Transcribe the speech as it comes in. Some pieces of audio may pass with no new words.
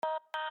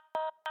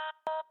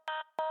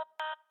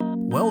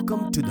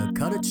Welcome to the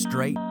Cut It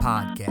Straight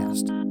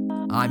podcast.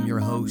 I'm your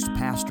host,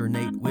 Pastor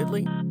Nate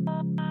Whitley.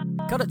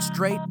 Cut It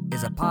Straight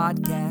is a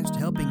podcast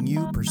helping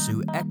you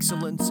pursue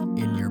excellence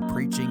in your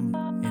preaching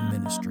and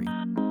ministry.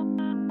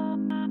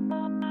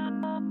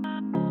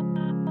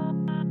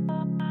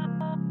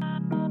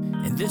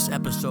 In this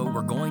episode,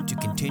 we're going to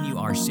continue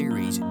our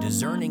series,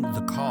 Discerning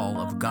the Call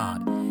of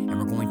God, and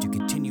we're going to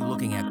continue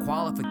looking at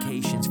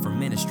qualifications for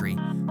ministry,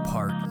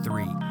 Part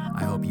 3.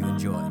 I hope you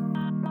enjoy.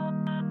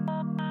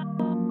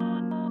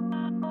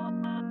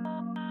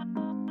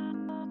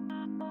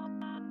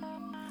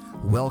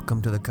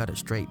 Welcome to the Cut It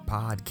Straight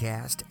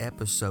podcast,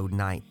 episode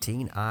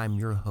 19. I'm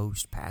your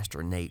host,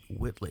 Pastor Nate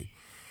Whitley.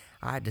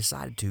 I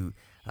decided to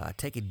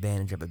take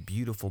advantage of a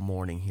beautiful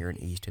morning here in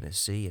East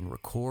Tennessee and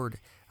record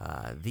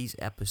these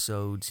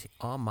episodes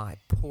on my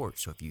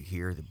porch. So if you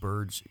hear the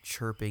birds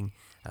chirping,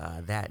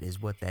 that is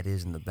what that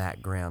is in the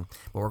background.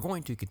 But we're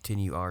going to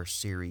continue our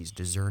series,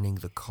 Discerning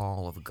the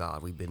Call of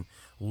God. We've been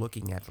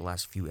looking at the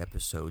last few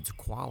episodes,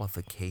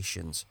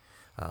 qualifications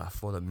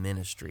for the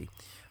ministry.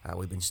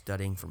 We've been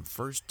studying from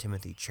 1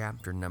 Timothy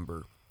chapter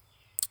number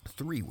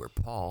 3, where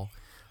Paul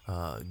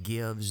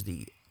gives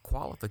the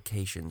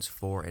qualifications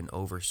for an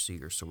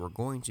overseer. So we're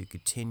going to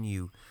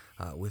continue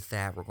with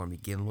that. We're going to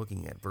begin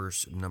looking at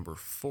verse number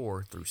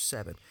 4 through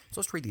 7.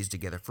 So let's read these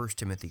together. 1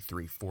 Timothy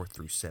 3, 4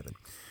 through 7.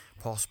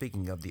 Paul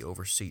speaking of the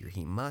overseer.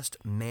 He must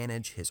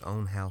manage his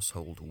own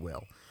household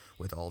well,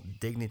 with all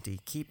dignity,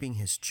 keeping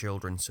his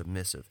children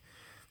submissive.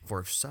 For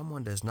if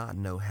someone does not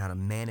know how to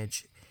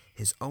manage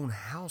his own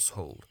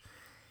household,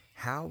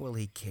 how will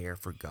he care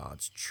for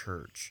God's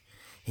church?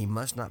 He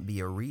must not be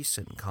a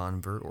recent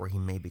convert, or he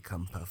may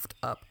become puffed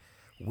up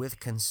with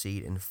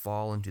conceit and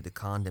fall into the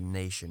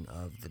condemnation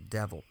of the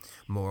devil.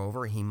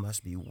 Moreover, he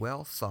must be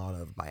well thought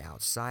of by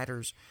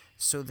outsiders,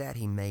 so that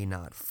he may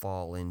not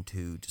fall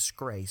into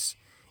disgrace,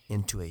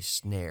 into a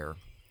snare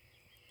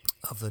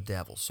of the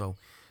devil. So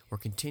we're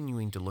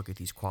continuing to look at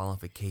these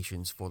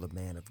qualifications for the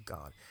man of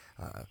God.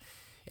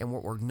 And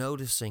what we're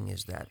noticing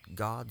is that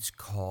God's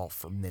call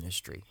for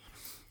ministry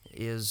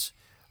is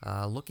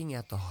looking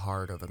at the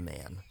heart of a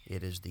man.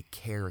 It is the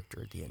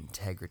character, the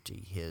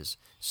integrity, his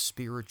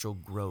spiritual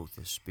growth,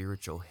 his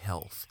spiritual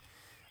health,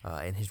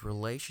 and his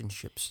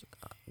relationships,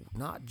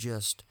 not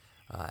just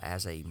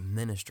as a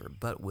minister,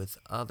 but with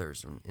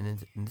others.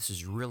 And this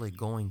is really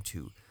going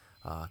to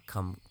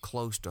come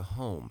close to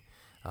home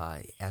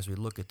as we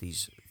look at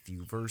these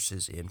few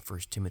verses in 1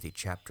 Timothy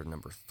chapter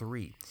number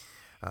 3.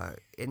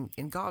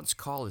 And God's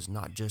call is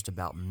not just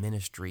about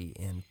ministry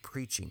and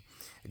preaching.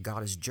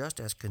 God is just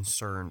as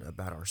concerned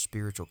about our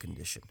spiritual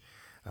condition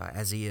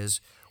as He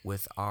is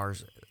with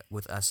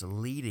us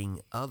leading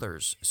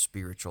others'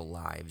 spiritual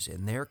lives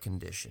and their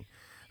condition.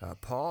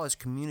 Paul is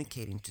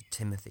communicating to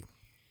Timothy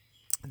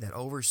that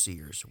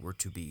overseers were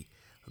to be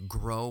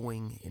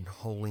growing in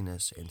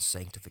holiness and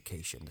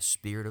sanctification. The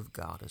Spirit of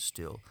God is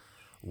still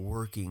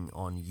working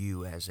on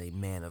you as a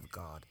man of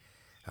God.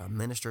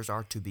 Ministers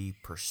are to be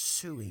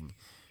pursuing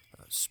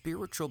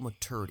spiritual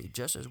maturity,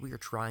 just as we are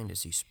trying to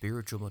see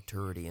spiritual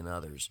maturity in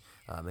others.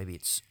 Maybe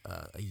it's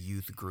a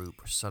youth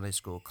group, or Sunday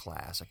school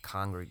class, a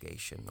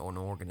congregation, or an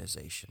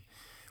organization.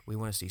 We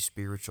want to see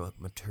spiritual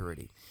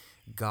maturity.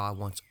 God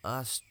wants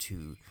us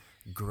to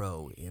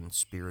grow in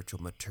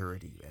spiritual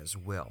maturity as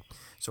well.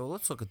 So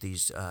let's look at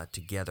these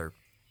together.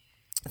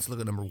 Let's look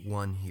at number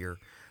 1 here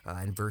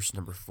in verse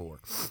number 4.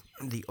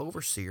 The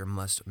overseer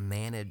must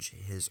manage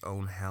his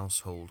own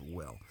household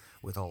well,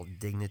 with all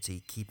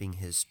dignity, keeping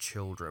his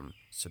children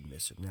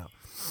submissive. Now,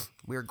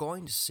 we are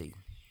going to see,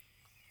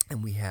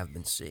 and we have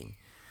been seeing,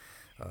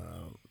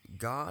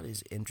 God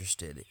is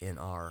interested in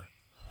our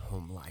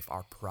home life,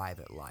 our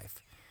private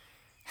life.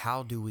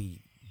 How do we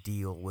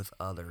deal with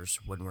others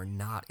when we're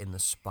not in the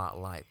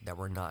spotlight, that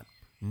we're not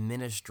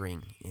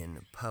ministering in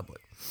public?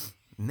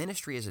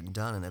 Ministry isn't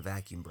done in a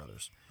vacuum,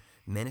 brothers.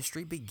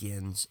 Ministry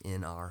begins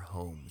in our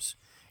homes.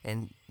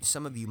 And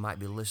some of you might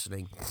be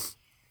listening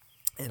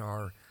and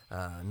are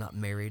not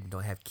married and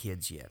don't have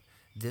kids yet.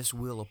 This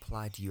will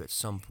apply to you at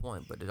some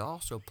point, but it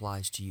also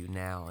applies to you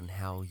now and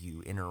how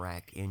you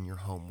interact in your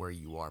home where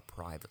you are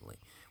privately.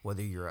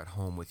 Whether you're at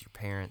home with your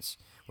parents,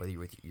 whether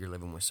you're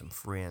living with some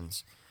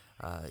friends,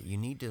 you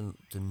need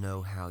to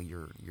know how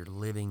you're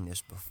living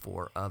this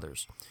before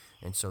others.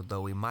 And so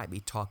though we might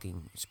be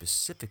talking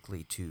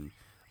specifically to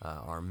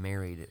our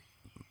married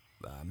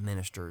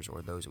ministers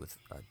or those with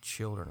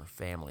children or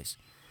families,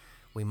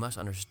 we must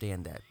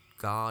understand that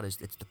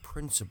it's the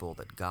principle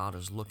that God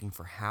is looking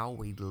for how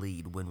we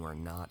lead when we're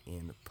not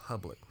in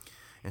public.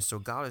 And so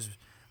God is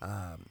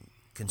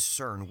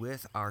concerned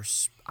with our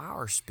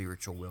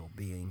spiritual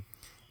well-being,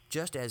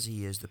 just as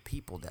He is the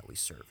people that we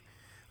serve.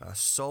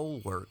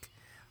 Soul work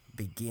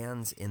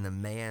begins in the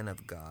man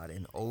of God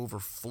and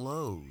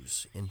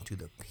overflows into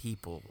the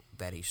people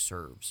that he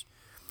serves.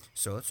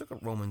 So let's look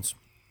at Romans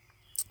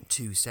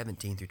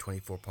 2:17 through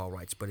 24. Paul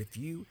writes, "But if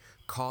you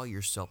call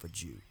yourself a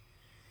Jew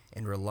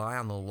and rely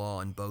on the law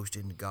and boast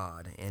in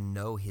God and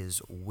know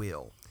His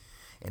will,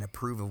 and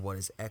approve of what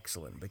is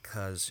excellent,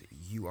 because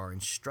you are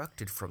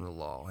instructed from the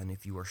law, and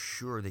if you are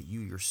sure that you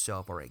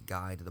yourself are a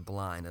guide to the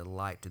blind, a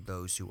light to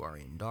those who are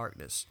in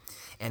darkness,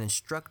 an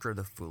instructor of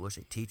the foolish,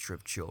 a teacher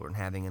of children,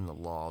 having in the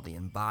law the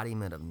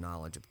embodiment of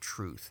knowledge of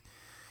truth.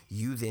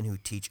 You then who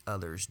teach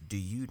others, do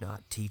you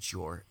not teach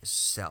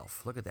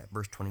yourself? Look at that,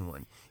 verse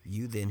 21.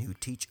 You then who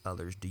teach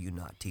others, do you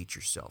not teach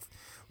yourself?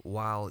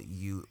 While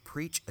you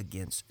preach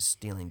against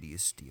stealing, do you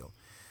steal?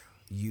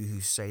 You who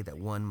say that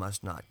one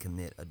must not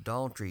commit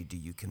adultery, do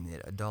you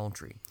commit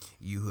adultery?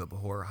 You who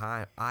abhor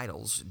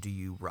idols, do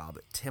you rob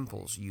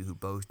temples? You who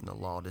boast in the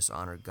law,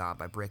 dishonor God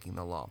by breaking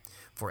the law.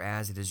 For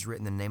as it is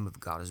written, the name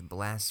of God is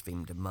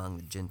blasphemed among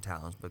the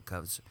Gentiles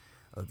because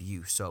of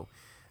you. So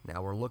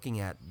now we're looking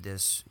at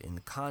this in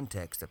the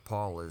context that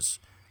Paul is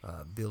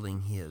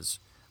building his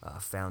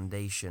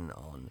foundation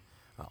on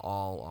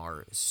all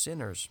our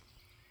sinners,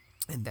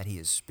 and that he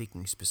is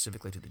speaking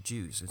specifically to the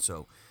Jews. And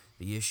so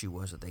the issue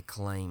was that they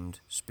claimed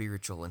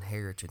spiritual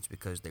inheritance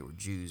because they were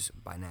Jews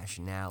by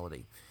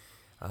nationality,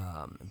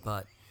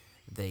 but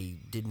they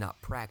did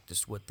not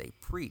practice what they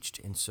preached.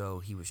 And so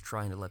he was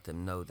trying to let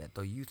them know that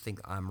though you think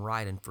I'm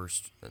right in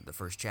the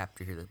first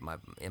chapter here, that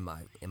in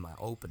my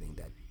opening,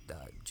 that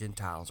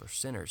Gentiles are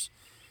sinners,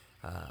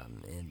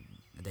 and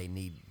they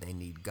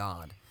need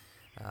God.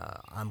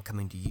 I'm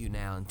coming to you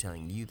now and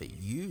telling you that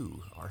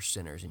you are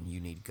sinners and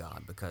you need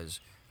God, because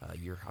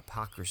your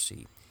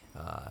hypocrisy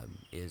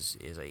is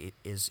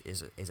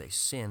a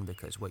sin,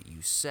 because what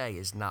you say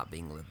is not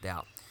being lived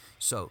out.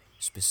 So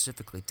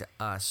specifically to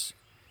us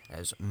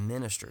as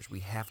ministers,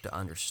 we have to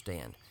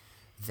understand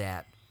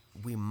that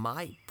we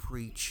might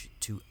preach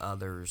to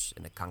others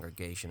in a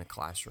congregation, a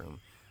classroom,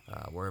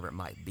 wherever it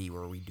might be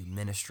where we do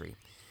ministry.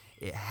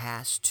 It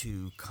has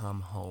to come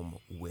home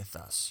with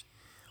us.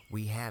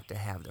 We have to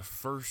have the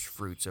first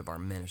fruits of our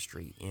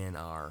ministry in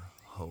our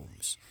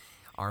homes.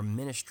 Our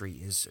ministry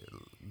is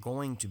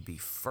going to be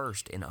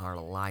first in our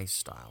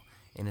lifestyle,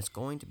 and it's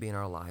going to be in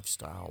our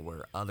lifestyle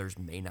where others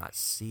may not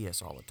see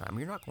us all the time.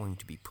 You're not going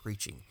to be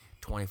preaching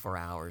 24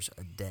 hours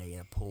a day in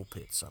a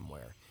pulpit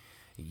somewhere.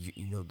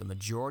 You know, the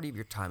majority of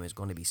your time is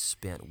going to be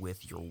spent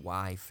with your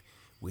wife,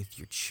 with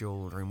your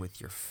children,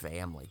 with your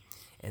family,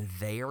 and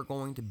they are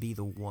going to be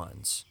the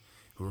ones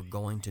who are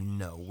going to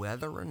know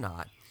whether or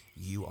not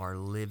you are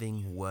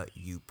living what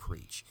you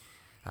preach.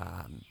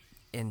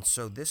 And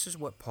so this is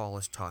what Paul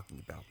is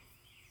talking about.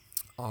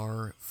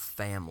 Our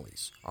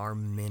families, our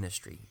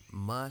ministry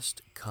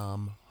must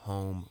come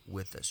home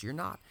with us. You're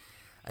not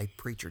a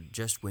preacher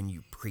just when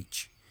you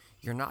preach.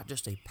 You're not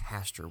just a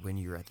pastor when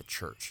you're at the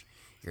church.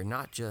 You're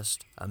not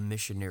just a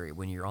missionary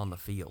when you're on the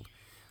field.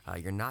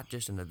 You're not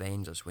just an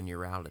evangelist when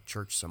you're out at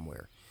church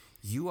somewhere.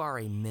 You are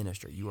a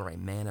minister. You are a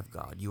man of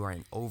God. You are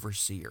an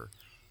overseer.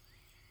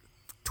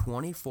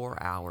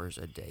 24 hours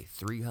a day,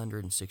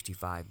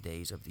 365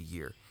 days of the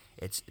year.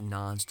 It's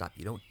nonstop.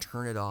 You don't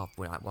turn it off.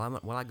 When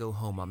I go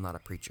home, I'm not a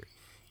preacher.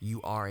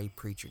 You are a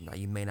preacher. Now,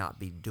 you may not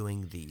be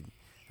doing the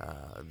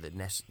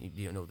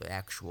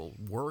actual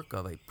work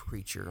of a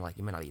preacher. Like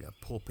you may not need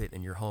a pulpit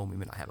in your home. You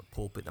may not have a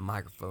pulpit and a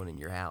microphone in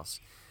your house.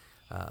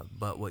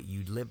 But what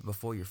you live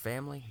before your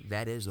family,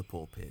 that is the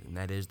pulpit and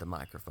that is the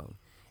microphone.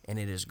 And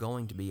it is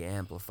going to be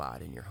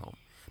amplified in your home.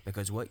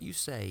 Because what you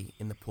say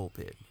in the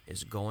pulpit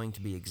is going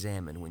to be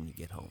examined when you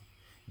get home.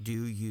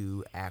 Do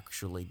you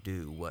actually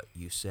do what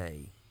you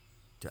say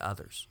to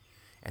others?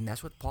 And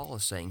that's what Paul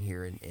is saying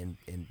here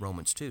in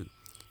Romans 2. He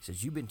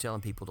says, you've been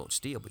telling people don't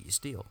steal, but you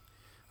steal.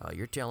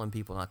 You're telling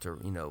people not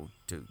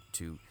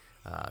to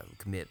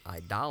commit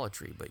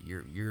idolatry, but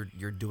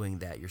you're doing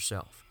that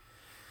yourself.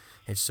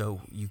 And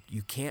so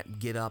you can't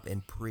get up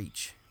and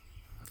preach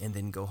and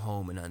then go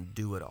home and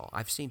undo it all.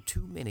 I've seen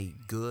too many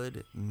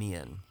good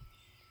men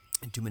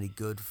and too many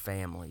good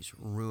families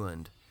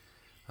ruined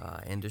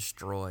and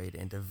destroyed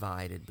and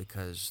divided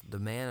because the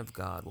man of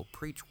God will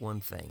preach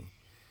one thing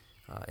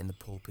in the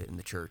pulpit, in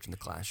the church, in the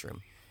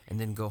classroom, and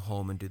then go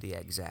home and do the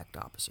exact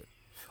opposite.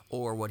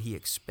 Or what he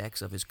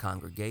expects of his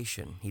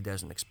congregation, he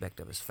doesn't expect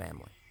of his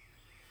family.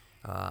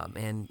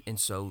 And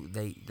so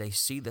they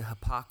see the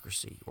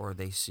hypocrisy, or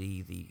they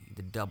see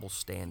the double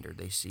standard.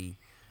 They see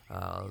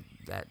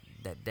that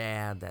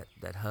dad,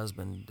 that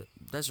husband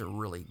doesn't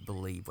really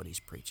believe what he's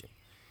preaching.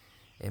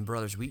 And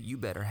brothers, you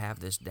better have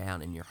this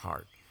down in your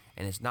heart.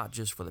 And it's not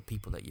just for the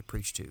people that you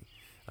preach to.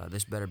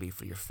 This better be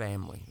for your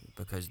family,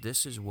 because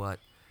this is what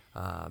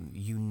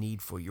you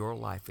need for your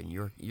life. And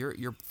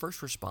your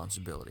first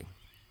responsibility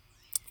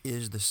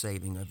is the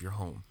saving of your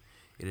home.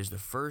 It is the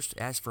first.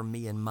 As for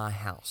me and my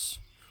house,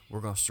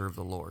 we're going to serve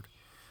the Lord.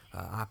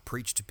 I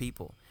preach to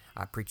people.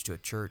 I preach to a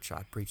church.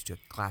 I preach to a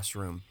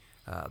classroom.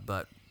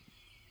 But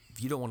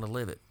if you don't want to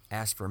live it,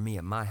 as for me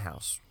and my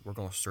house, we're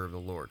going to serve the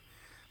Lord.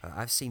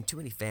 I've seen too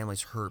many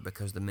families hurt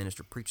because the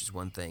minister preaches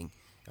one thing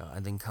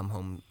and then comes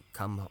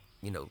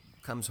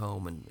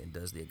home and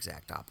does the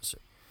exact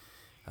opposite.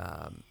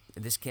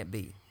 This can't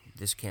be.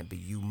 This can't be.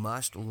 You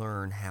must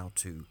learn how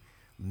to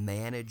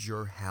manage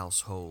your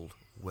household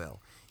well.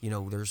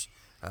 There's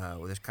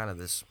kind of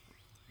this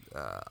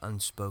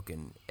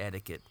unspoken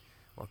etiquette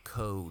or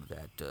code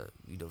that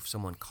if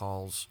someone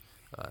calls,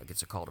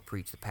 gets a call to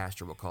preach, the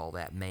pastor will call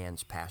that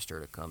man's pastor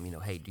to come.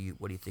 Hey,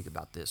 what do you think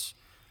about this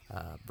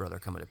brother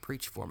coming to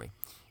preach for me?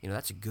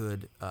 That's a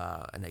good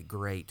and a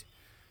great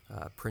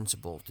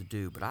principle to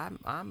do. But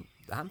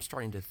I'm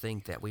starting to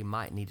think that we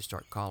might need to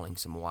start calling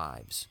some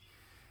wives.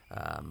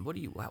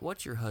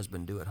 What's your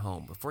husband do at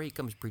home before he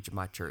comes preach at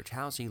my church?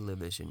 How's he live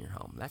this in your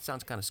home? That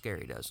sounds kind of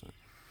scary, doesn't it?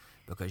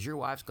 Because your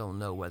wife's going to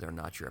know whether or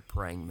not you're a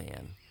praying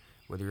man,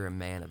 whether you're a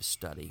man of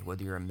study,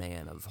 whether you're a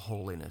man of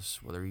holiness,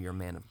 whether you're a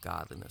man of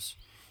godliness.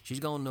 She's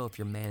going to know if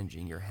you're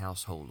managing your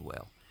household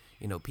well.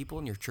 People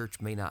in your church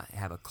may not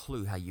have a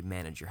clue how you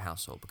manage your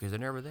household because they're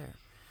never there.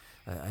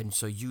 And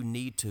so you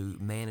need to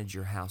manage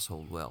your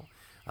household well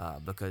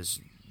because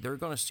they're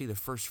going to see the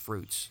first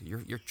fruits.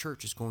 Your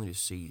church is going to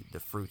see the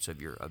fruits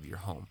of your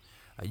home.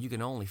 You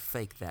can only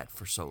fake that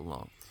for so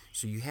long.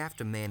 So you have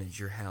to manage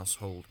your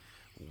household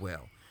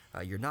well.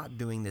 You're not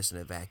doing this in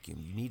a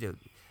vacuum. You need to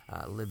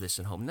live this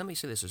at home. And let me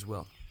say this as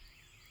well.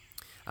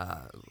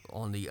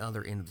 On the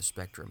other end of the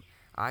spectrum,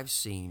 I've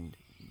seen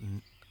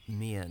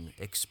men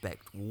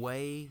expect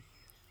way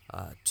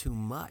too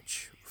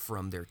much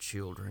from their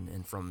children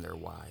and from their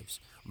wives.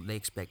 They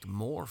expect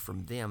more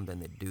from them than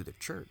they do the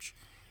church.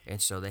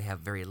 And so they have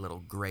very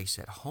little grace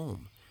at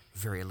home,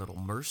 very little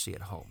mercy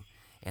at home.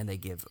 And they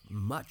give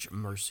much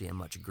mercy and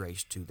much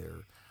grace to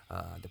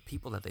the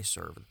people that they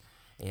serve.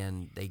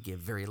 And they give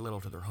very little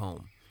to their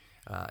home.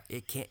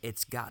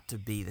 It's got to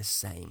be the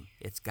same.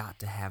 It's got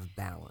to have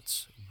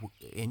balance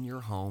in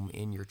your home,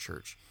 in your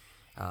church.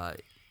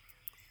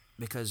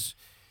 Because,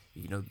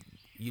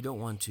 you don't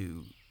want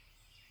to,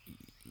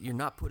 you're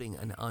not putting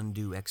an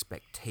undue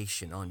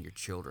expectation on your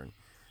children.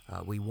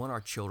 We want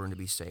our children to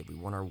be saved. We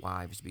want our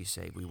wives to be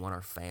saved. We want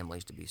our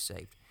families to be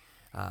saved.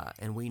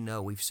 And we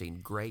know we've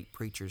seen great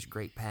preachers,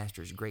 great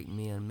pastors, great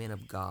men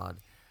of God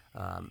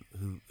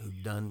who've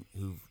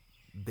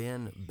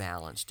been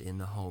balanced in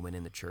the home and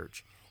in the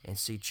church and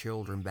see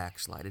children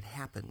backslide. It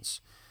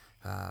happens.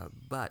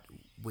 But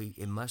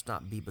it must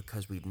not be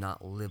because we've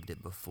not lived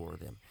it before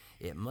them.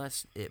 It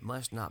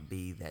must not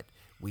be that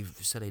we've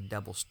set a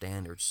double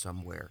standard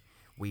somewhere.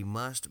 We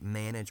must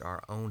manage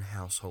our own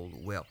household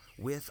well,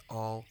 with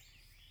all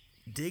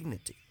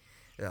dignity.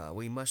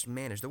 We must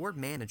manage. The word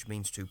manage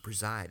means to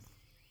preside,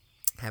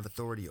 have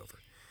authority over.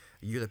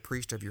 You're the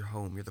priest of your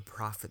home. You're the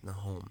prophet in the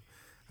home.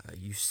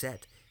 You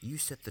set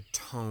the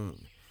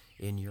tone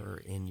in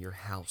your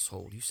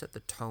household. You set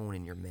the tone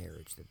in your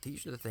marriage. That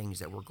these are the things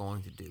that we're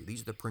going to do.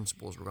 These are the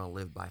principles we're going to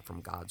live by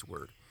from God's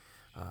word.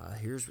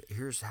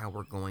 Here's how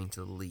we're going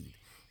to lead.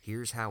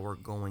 Here's how we're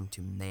going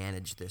to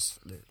manage this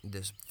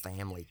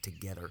family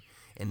together.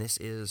 And this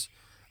is,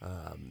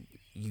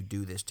 you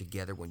do this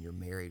together when you're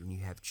married, when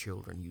you have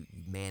children, you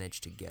manage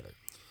together.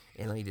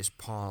 And let me just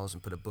pause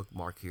and put a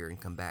bookmark here and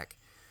come back.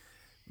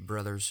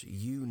 Brothers,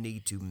 you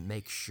need to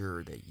make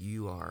sure that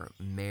you are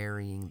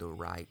marrying the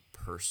right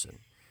person.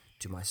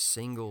 To my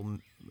single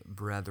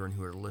brethren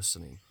who are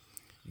listening,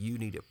 you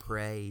need to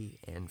pray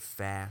and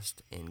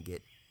fast and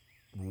get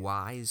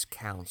wise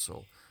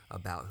counsel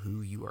about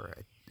who you are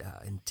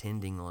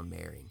intending on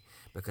marrying.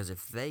 Because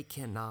if they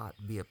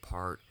cannot be a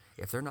part,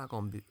 if they're not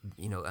going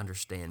to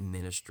understand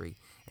ministry,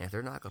 and if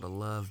they're not going to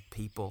love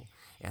people,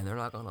 and they're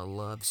not going to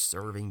love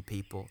serving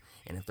people,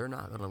 and if they're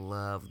not going to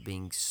love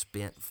being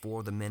spent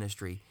for the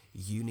ministry,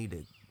 you need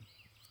to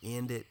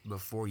end it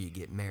before you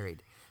get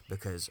married.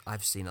 Because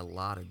I've seen a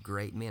lot of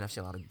great men, I've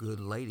seen a lot of good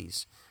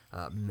ladies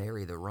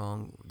marry the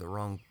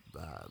wrong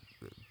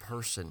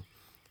person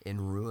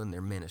and ruin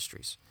their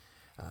ministries.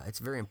 It's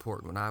very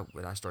important.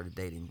 When I started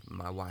dating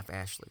my wife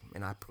Ashley,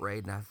 and I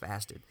prayed and I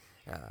fasted,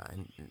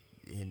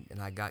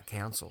 and I got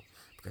counsel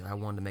because I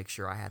wanted to make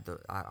sure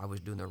I was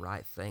doing the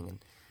right thing,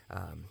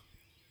 and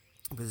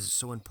because it's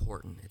so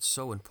important. It's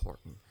so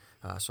important.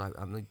 So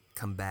I'm going to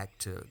come back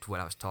to what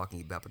I was talking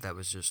about, but that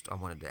was just, I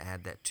wanted to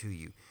add that to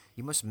you.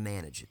 You must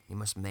manage it. You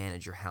must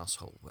manage your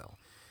household well.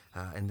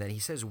 And then he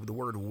says the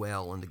word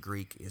well in the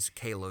Greek is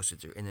kalos,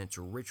 and it's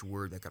a rich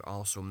word that could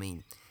also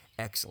mean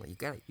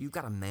excellent. You've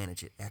got to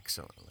manage it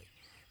excellently.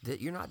 That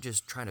you're not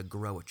just trying to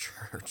grow a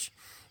church.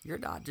 You're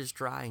not just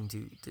trying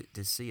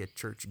to see a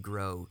church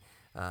grow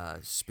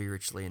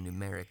spiritually and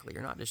numerically.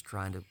 You're not just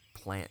trying to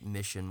plant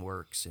mission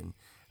works and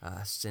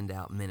send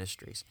out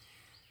ministries.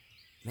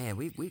 Man,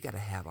 we've got to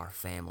have our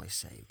family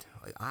saved.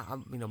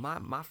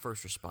 My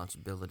first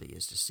responsibility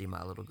is to see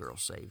my little girl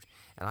saved,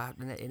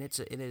 and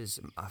it is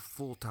a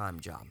full-time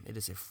job. It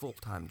is a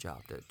full-time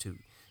job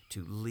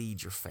to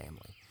lead your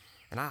family.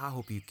 And I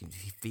hope you can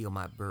feel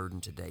my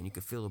burden today, and you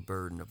can feel the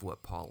burden of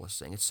what Paul is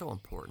saying. It's so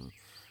important,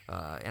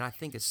 and I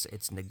think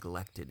it's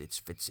neglected.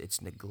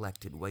 It's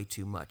neglected way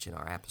too much in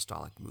our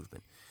apostolic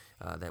movement.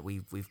 That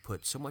we've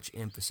put so much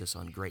emphasis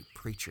on great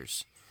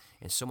preachers,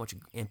 and so much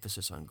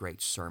emphasis on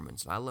great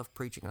sermons. And I love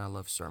preaching and I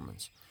love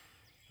sermons,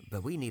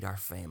 but we need our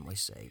family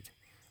saved.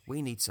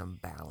 We need some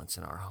balance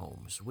in our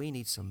homes. We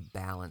need some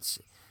balance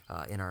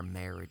in our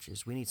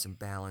marriages. We need some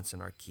balance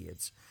in our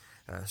kids.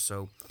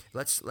 So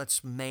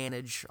let's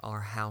manage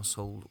our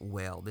household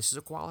well. This is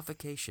a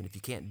qualification. If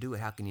you can't do it,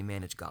 how can you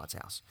manage God's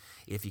house?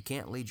 If you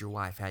can't lead your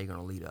wife, how are you going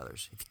to lead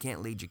others? If you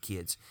can't lead your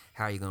kids,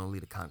 how are you going to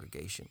lead a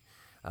congregation?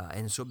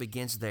 And so it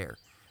begins there.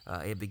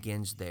 It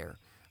begins there.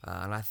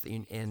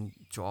 And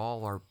to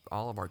all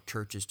of our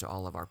churches, to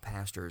all of our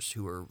pastors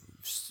who are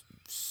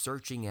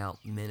searching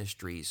out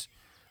ministries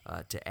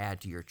to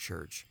add to your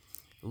church,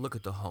 look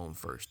at the home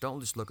first.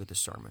 Don't just look at the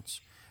sermons.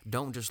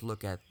 Don't just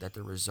look at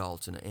the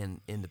results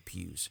in the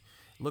pews.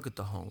 Look at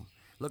the home.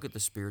 Look at the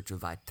spiritual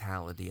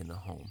vitality in the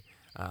home,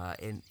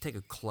 and take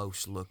a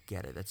close look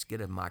at it. Let's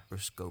get a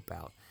microscope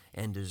out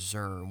and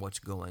discern what's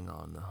going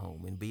on in the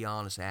home. And be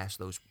honest, ask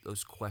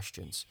those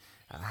questions.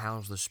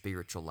 How's the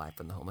spiritual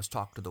life in the home? Let's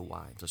talk to the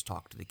wives. Let's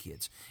talk to the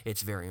kids.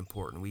 It's very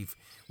important. We've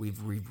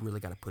really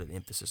got to put an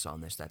emphasis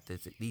on this. That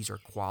these are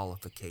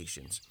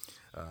qualifications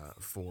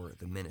for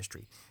the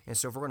ministry. And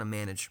so, if we're going to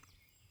manage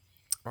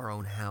our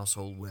own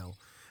household well,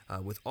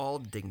 with all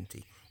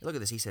dignity, and look at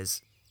this. He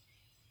says,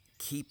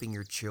 keeping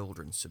your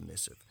children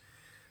submissive.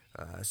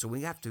 So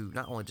we have to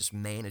not only just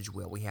manage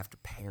well, we have to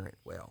parent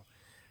well.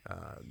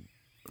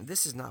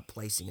 This is not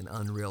placing an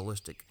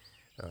unrealistic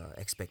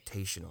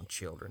expectation on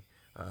children.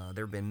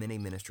 There have been many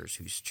ministers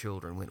whose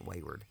children went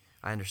wayward.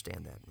 I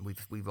understand that.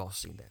 We've all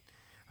seen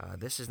that.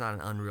 This is not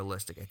an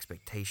unrealistic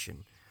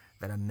expectation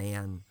that a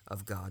man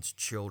of God's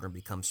children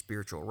become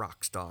spiritual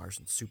rock stars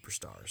and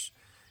superstars.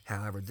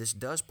 However, this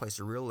does place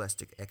a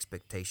realistic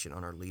expectation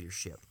on our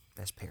leadership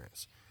as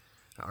parents.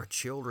 Our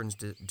children's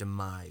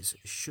demise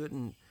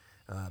shouldn't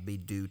be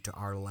due to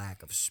our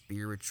lack of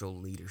spiritual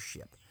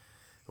leadership.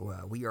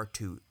 We are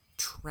to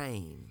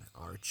train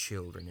our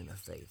children in the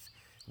faith.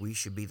 We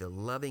should be the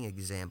loving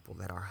example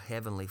that our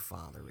Heavenly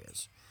Father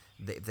is.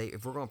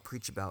 If we're going to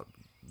preach about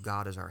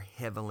God as our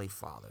Heavenly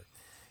Father,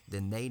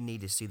 then they need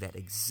to see that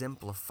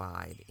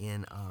exemplified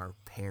in our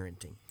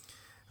parenting.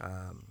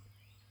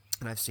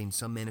 And I've seen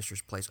some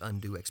ministers place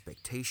undue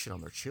expectation on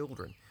their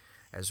children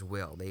as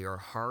well. They are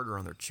harder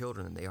on their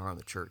children than they are on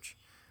the church.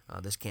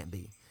 This can't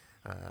be.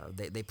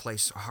 They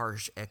place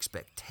harsh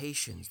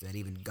expectations that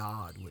even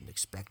God wouldn't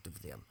expect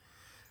of them.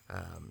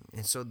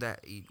 And so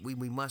that we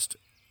must,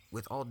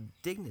 with all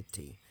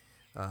dignity,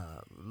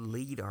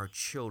 lead our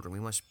children.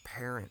 We must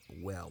parent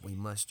well. We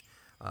must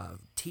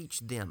teach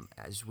them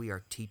as we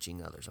are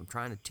teaching others. I'm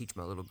trying to teach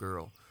my little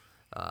girl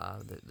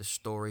the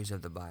stories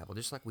of the Bible,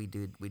 just like we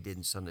did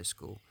in Sunday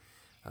school.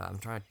 I'm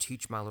trying to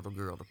teach my little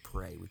girl to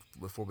pray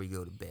before we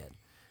go to bed.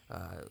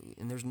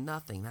 And there's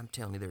nothing, I'm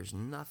telling you, there's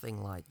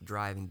nothing like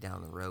driving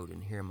down the road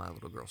and hearing my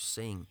little girl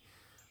sing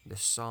the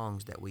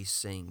songs that we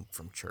sing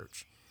from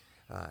church.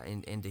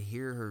 And to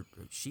hear her,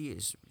 she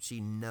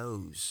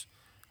knows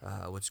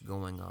what's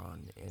going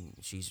on, and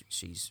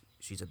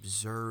she's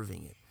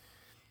observing it,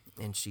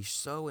 and she's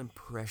so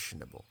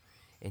impressionable.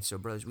 And so,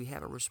 brothers, we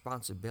have a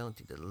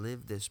responsibility to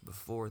live this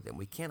before them.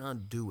 We can't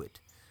undo it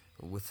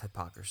with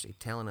hypocrisy,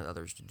 telling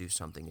others to do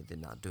something and then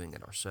not doing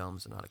it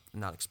ourselves, and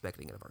not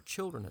expecting it of our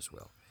children as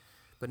well.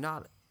 But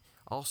not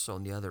also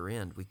on the other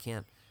end, we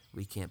can't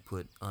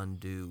put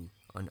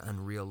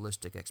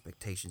unrealistic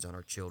expectations on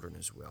our children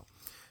as well.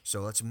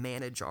 So let's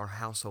manage our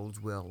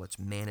households well. Let's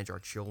manage our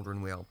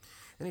children well.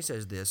 And he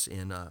says this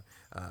in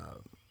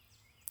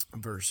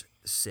verse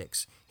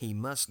 6. He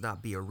must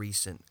not be a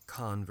recent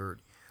convert,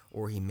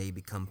 or he may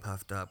become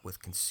puffed up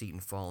with conceit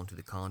and fall into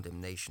the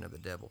condemnation of the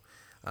devil.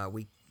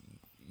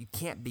 You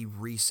can't be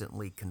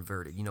recently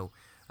converted.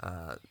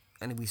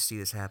 And we see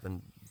this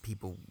happen.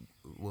 People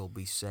will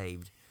be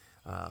saved.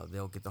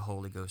 They'll get the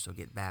Holy Ghost. They'll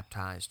get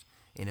baptized,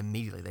 and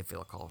immediately they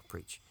feel a call to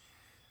preach,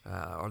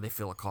 or they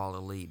feel a call to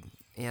lead.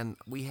 And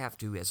we have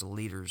to, as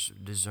leaders,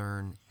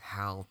 discern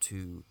how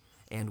to,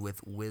 and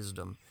with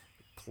wisdom,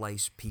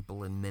 place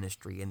people in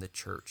ministry in the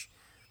church.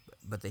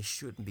 But they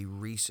shouldn't be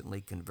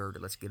recently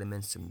converted. Let's get them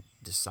in some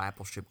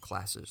discipleship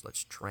classes.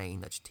 Let's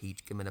train. Let's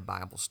teach. Get them in a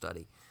Bible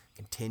study.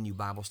 Continue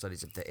Bible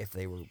studies if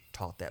they were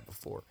taught that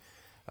before.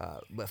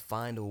 But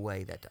find a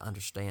way to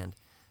understand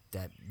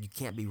that you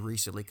can't be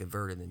recently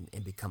converted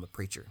and become a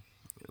preacher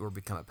or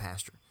become a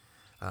pastor.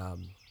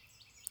 I'm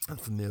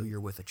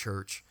familiar with a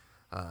church.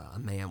 A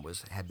man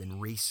had been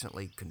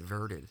recently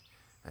converted.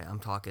 I'm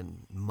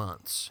talking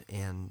months,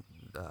 and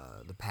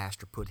the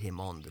pastor put him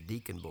on the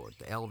deacon board,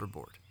 the elder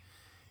board.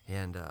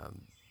 And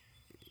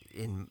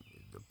in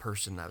the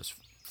person I was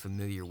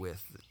familiar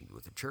with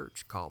the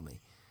church called me,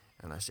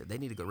 and I said, they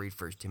need to go read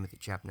 1 Timothy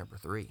chapter number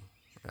 3.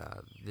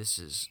 This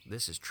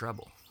is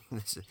trouble.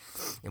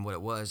 And what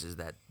it was is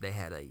that they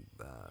had an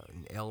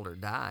elder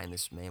die, and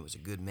this man was a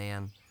good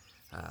man,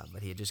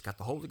 but he had just got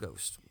the Holy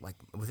Ghost like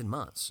within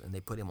months, and they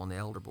put him on the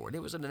elder board.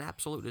 It was an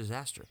absolute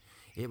disaster.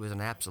 It was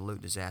an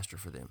absolute disaster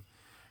for them.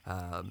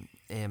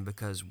 And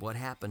because what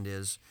happened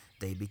is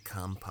they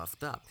become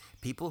puffed up.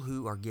 People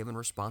who are given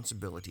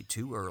responsibility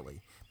too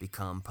early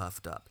become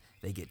puffed up.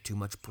 They get too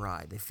much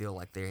pride. They feel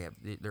like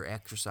they're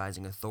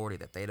exercising authority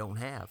that they don't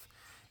have.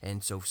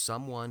 And so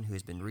someone who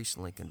has been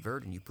recently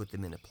converted, and you put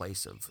them in a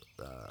place of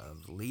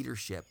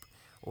leadership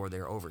or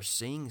they're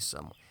overseeing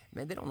someone,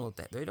 man, they don't know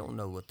they don't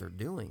know what they're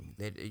doing.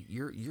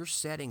 You're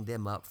setting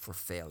them up for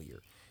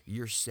failure.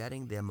 You're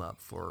setting them up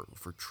for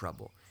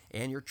trouble,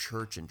 and your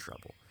church in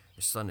trouble,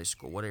 Sunday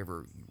school,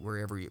 whatever,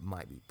 wherever you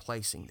might be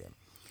placing them.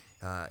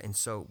 And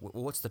so,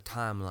 what's the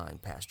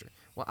timeline, Pastor?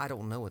 Well, I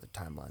don't know what the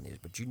timeline is,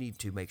 but you need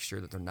to make sure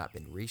that they're not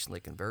been recently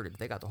converted. If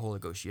they got the Holy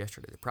Ghost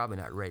yesterday, they're probably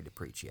not ready to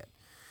preach yet.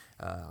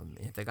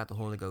 If they got the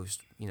Holy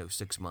Ghost,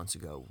 6 months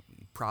ago,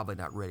 probably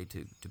not ready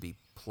to be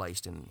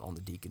placed on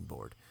the deacon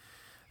board.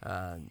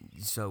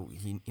 So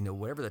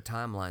whatever the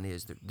timeline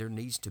is, there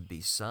needs to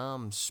be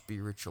some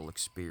spiritual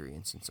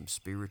experience and some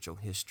spiritual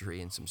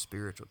history and some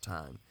spiritual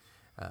time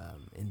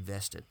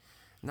invested.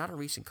 Not a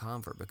recent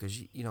convert, because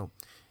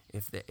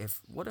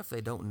what if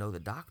they don't know the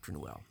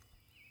doctrine well,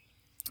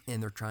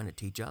 and they're trying to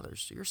teach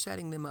others? So you're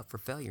setting them up for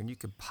failure, and you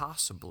could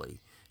possibly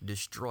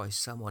destroy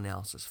someone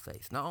else's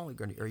faith. Not only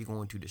are you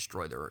going to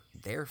destroy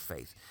their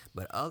faith,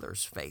 but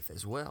others' faith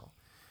as well.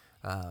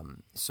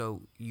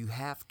 So you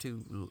have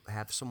to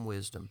have some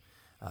wisdom,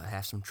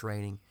 have some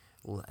training.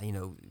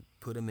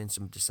 Put them in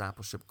some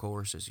discipleship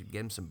courses. You get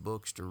them some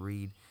books to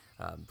read.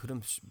 Put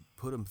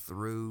them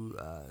through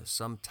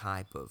some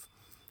type of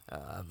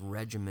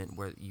regiment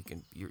where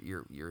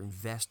you're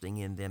investing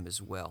in them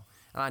as well.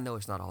 And I know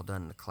it's not all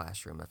done in the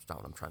classroom. That's not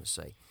what I'm trying to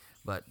say,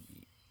 but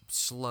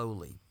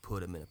slowly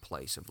put them in a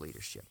place of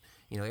leadership.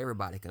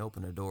 Everybody can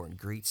open a door and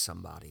greet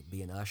somebody,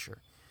 be an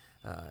usher.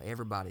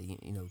 Everybody,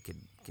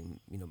 can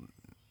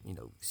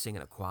sing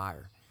in a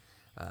choir.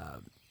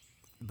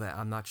 But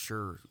I'm not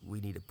sure we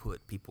need to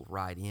put people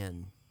right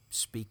in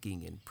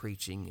speaking and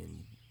preaching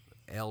and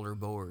elder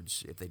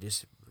boards if they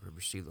just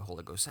receive the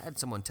Holy Ghost. I had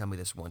someone tell me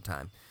this one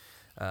time,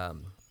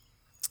 and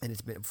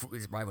it's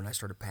right when I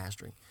started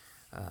pastoring.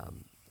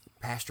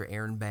 Pastor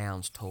Aaron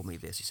Bounds told me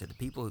this. He said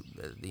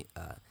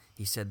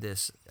he said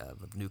this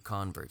of new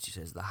converts. He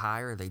says, the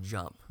higher they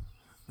jump,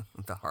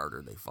 the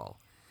harder they fall.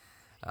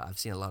 I've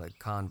seen a lot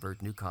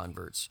of new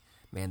converts.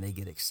 Man, they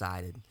get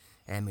excited.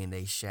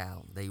 They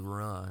shout, they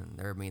run.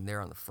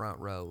 They're on the front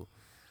row.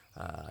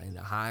 And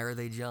the higher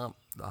they jump,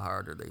 the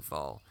harder they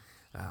fall.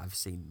 I've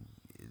seen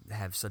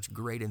have such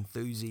great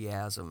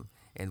enthusiasm,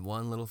 and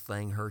one little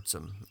thing hurts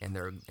them, and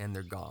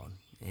they're gone.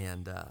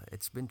 And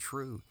it's been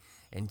true.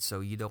 And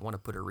so you don't want to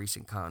put a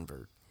recent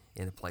convert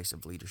in a place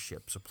of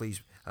leadership. So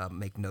please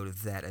make note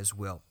of that as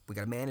well. We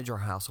got to manage our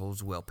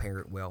households well,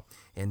 parent well,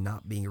 and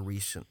not being a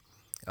recent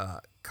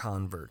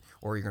convert,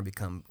 or you're going to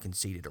become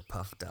conceited or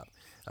puffed up,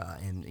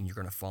 and you're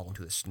going to fall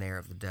into the snare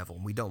of the devil.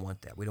 And we don't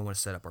want that. We don't want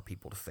to set up our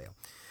people to fail.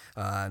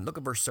 Look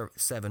at verse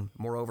 7.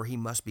 Moreover, he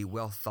must be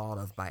well thought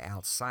of by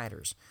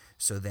outsiders,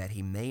 so that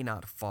he may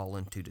not fall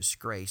into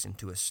disgrace,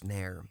 into a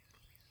snare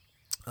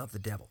of the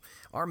devil.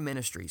 Our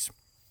ministries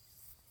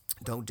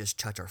don't just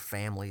touch our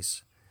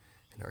families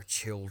and our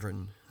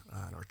children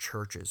and our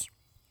churches.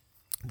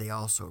 They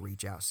also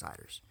reach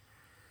outsiders.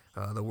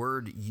 The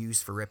word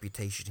used for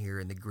reputation here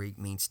in the Greek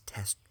means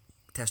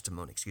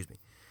testimony.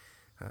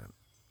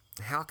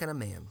 How can a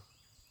man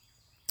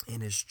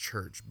in his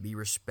church be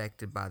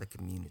respected by the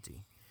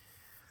community?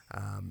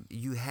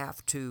 You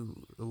have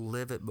to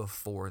live it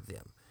before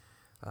them.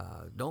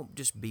 Don't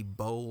just be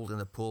bold in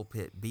the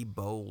pulpit. Be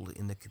bold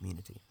in the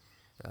community.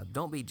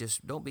 Don't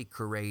be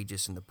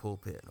courageous in the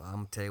pulpit. I'm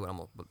gonna tell you what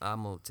I'm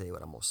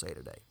gonna say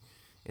today,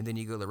 and then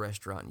you go to the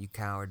restaurant and you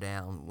cower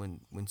down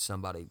when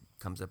somebody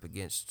comes up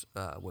against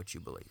what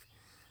you believe.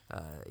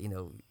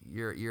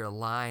 You're a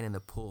lion in the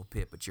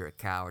pulpit, but you're a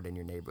coward in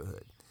your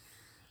neighborhood.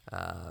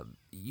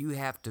 You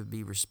have to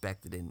be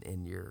respected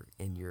in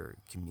your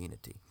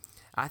community.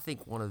 I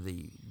think one of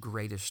the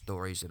greatest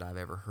stories that I've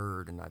ever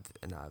heard, and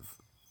I've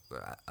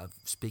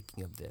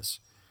speaking of this,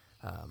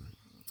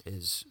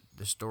 is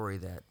the story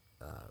that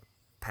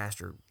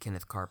Pastor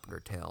Kenneth Carpenter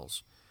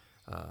tells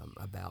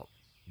about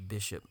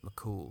Bishop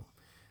McCool.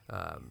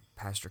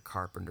 Pastor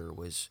Carpenter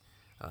was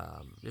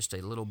just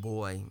a little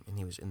boy, and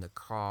he was in the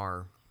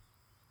car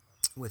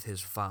with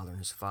his father, and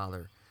his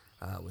father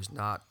was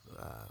not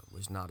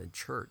in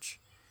church,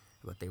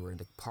 but they were in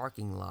the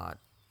parking lot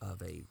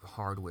of a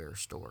hardware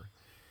store,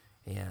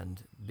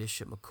 and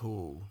Bishop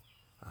McCool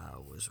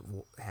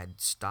had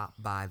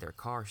stopped by their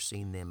car,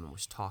 seen them, and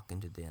was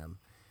talking to them.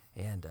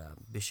 And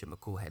Bishop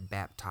McCool had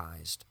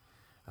baptized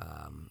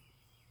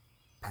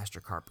Pastor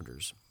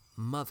Carpenter's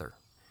mother.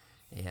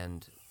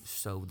 And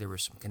so there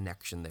was some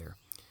connection there.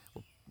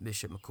 Well,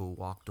 Bishop McCool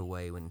walked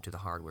away, went into the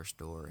hardware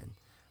store, and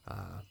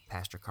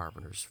Pastor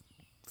Carpenter's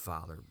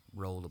father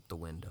rolled up the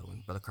window.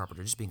 And Brother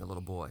Carpenter, just being a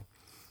little boy,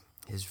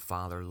 his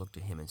father looked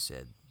at him and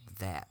said,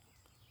 "That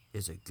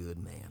is a good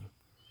man."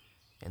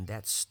 And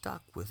that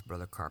stuck with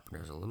Brother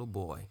Carpenter as a little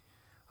boy.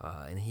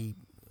 And he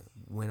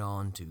went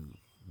on to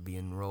be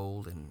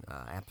enrolled in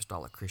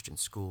Apostolic Christian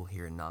School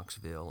here in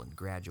Knoxville and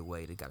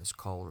graduated, got his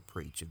call to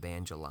preach,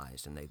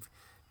 evangelized, and they've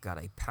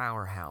got a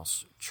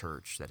powerhouse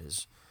church that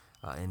has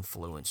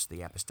influenced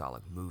the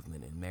apostolic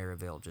movement in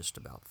Maryville, just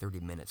about 30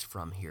 minutes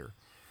from here.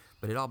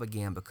 But it all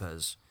began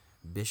because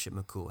Bishop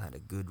McCool had a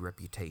good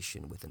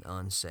reputation with an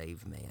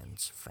unsaved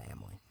man's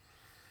family.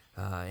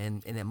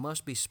 and it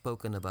must be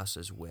spoken of us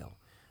as well.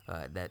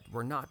 That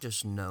we're not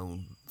just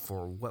known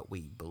for what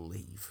we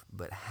believe,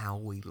 but how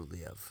we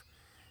live.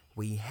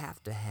 We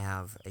have to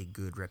have a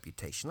good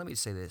reputation. Let me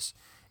say this.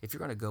 If you're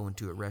going to go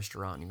into a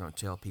restaurant and you're going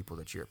to tell people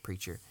that you're a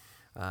preacher,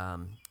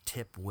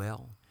 tip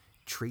well,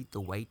 treat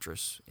the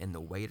waitress and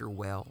the waiter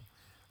well.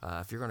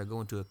 If you're going to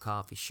go into a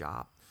coffee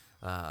shop,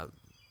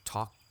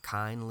 talk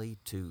kindly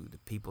to the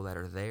people that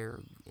are there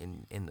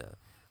in the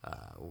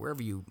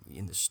wherever you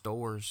in the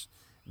stores.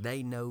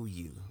 They know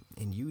you,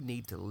 and you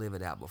need to live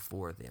it out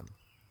before them.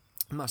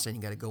 I'm not saying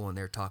you got to go in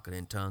there talking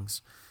in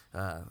tongues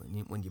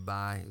when you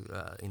buy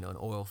an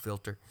oil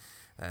filter,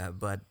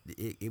 but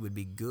it would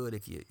be good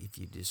if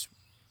you just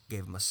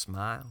gave them a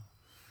smile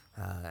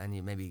and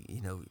you maybe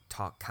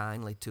talk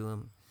kindly to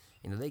them.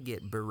 They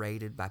get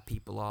berated by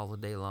people all the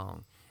day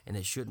long, and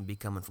it shouldn't be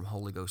coming from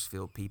Holy Ghost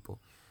filled people.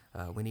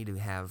 We need to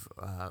have,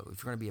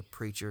 if you're going to be a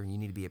preacher, you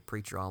need to be a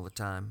preacher all the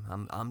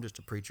time. I'm just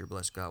a preacher,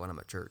 bless God, when I'm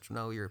at church.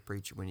 No, you're a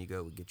preacher when you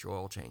go get your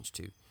oil changed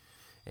too,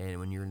 and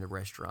when you're in the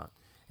restaurant.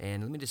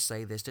 And let me just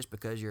say this, just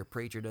because you're a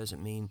preacher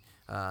doesn't mean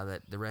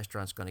that the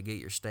restaurant's going to get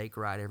your steak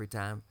right every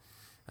time,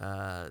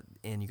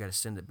 and you got to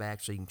send it back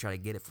so you can try to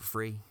get it for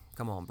free.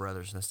 Come on,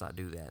 brothers, let's not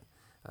do that.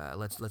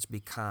 Let's be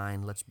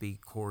kind, let's be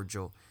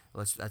cordial,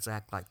 let's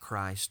act like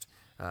Christ,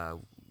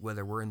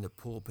 whether we're in the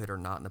pulpit or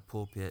not in the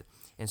pulpit.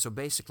 And so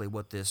basically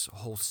what this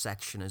whole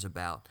section is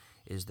about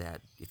is that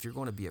if you're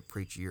going to be a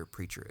preacher, you're a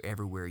preacher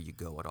everywhere you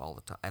go at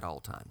all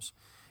times.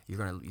 You're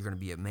going to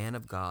be a man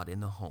of God in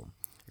the home.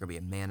 You're going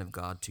to be a man of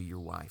God to your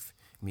wife.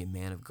 You're going to be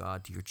a man of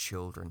God to your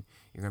children.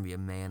 You're going to be a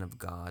man of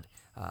God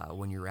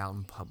when you're out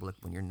in public,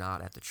 when you're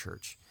not at the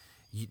church.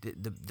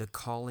 The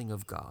calling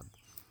of God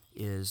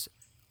is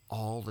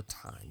all the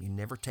time. You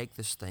never take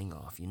this thing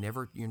off. You're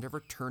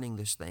never turning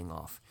this thing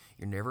off.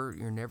 You're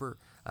never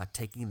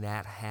taking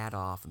that hat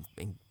off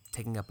and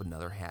taking up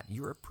another hat.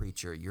 You're a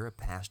preacher. You're a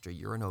pastor.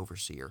 You're an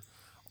overseer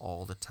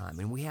all the time,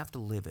 and we have to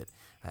live it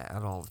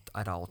at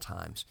all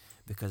times.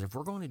 Because if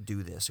we're going to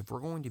do this, if we're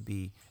going to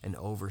be an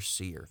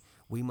overseer,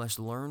 we must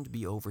learn to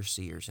be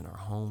overseers in our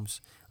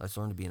homes. Let's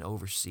learn to be an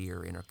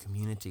overseer in our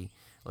community.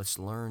 Let's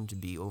learn to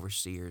be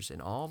overseers in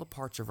all the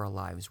parts of our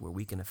lives where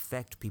we can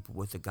affect people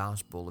with the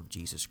gospel of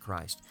Jesus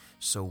Christ,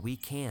 so we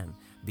can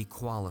be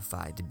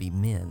qualified to be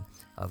men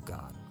of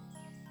God.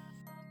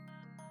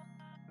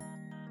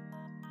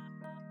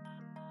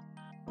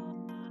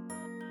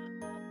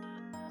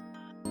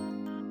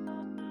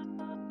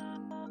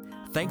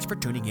 Thanks for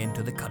tuning in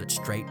to the Cut It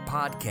Straight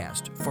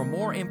podcast. For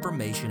more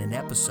information and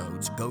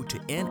episodes, go to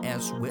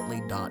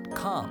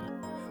nswhitley.com.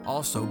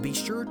 Also, be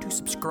sure to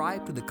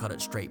subscribe to the Cut It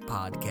Straight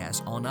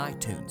podcast on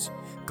iTunes.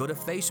 Go to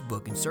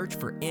Facebook and search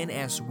for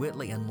NS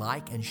Whitley and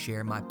like and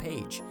share my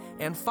page.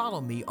 And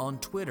follow me on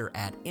Twitter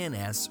at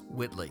NS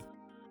Whitley.